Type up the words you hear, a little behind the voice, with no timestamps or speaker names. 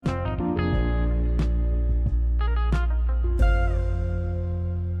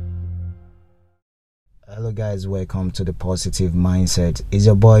Hello guys, welcome to the Positive Mindset. It's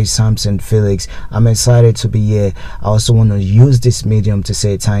your boy Samson Felix. I'm excited to be here. I also want to use this medium to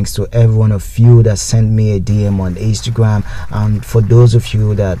say thanks to every one of you that sent me a DM on Instagram, and for those of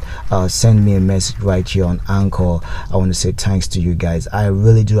you that send me a message right here on Anchor. I want to say thanks to you guys. I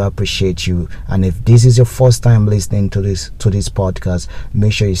really do appreciate you. And if this is your first time listening to this podcast,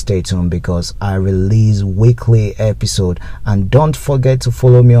 make sure you stay tuned because I release weekly episode. And don't forget to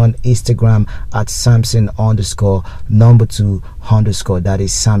follow me on Instagram at Samson_2_. That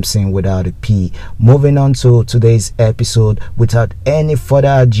is Samson without a P. Moving on to today's episode, without any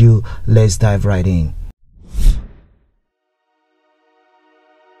further ado, let's dive right in.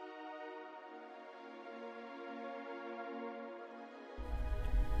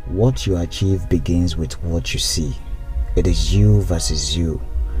 What you achieve begins with what you see. It is you versus you.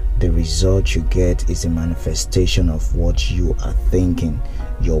 The result you get is a manifestation of what you are thinking.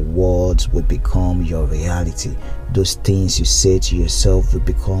 Your words will become your reality. Those things you say to yourself will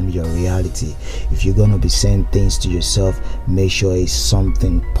become your reality. If you're going to be saying things to yourself, make sure it's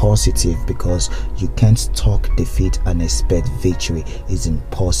something positive, because you can't talk defeat and expect victory. It's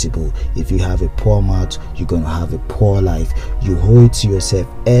impossible. If you have a poor mouth, you're going to have a poor life. You owe it to yourself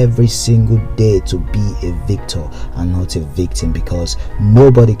every single day to be a victor and not a victim, because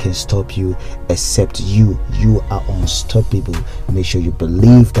nobody can stop you except you. You are unstoppable. Make sure you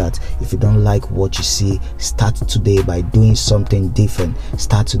believe that. If you don't like what you see, start today by doing something different.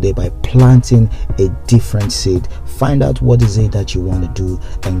 Start today by planting a different seed. Find out what is it that you want to do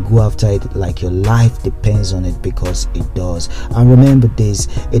and go after it like your life depends on it, because it does. And remember this,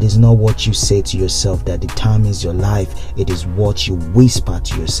 it is not what you say to yourself that determines your life. It is what you whisper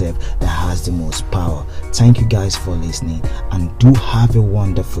to yourself that has the most power. Thank you guys for listening, and do have a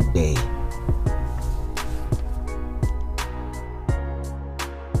wonderful day.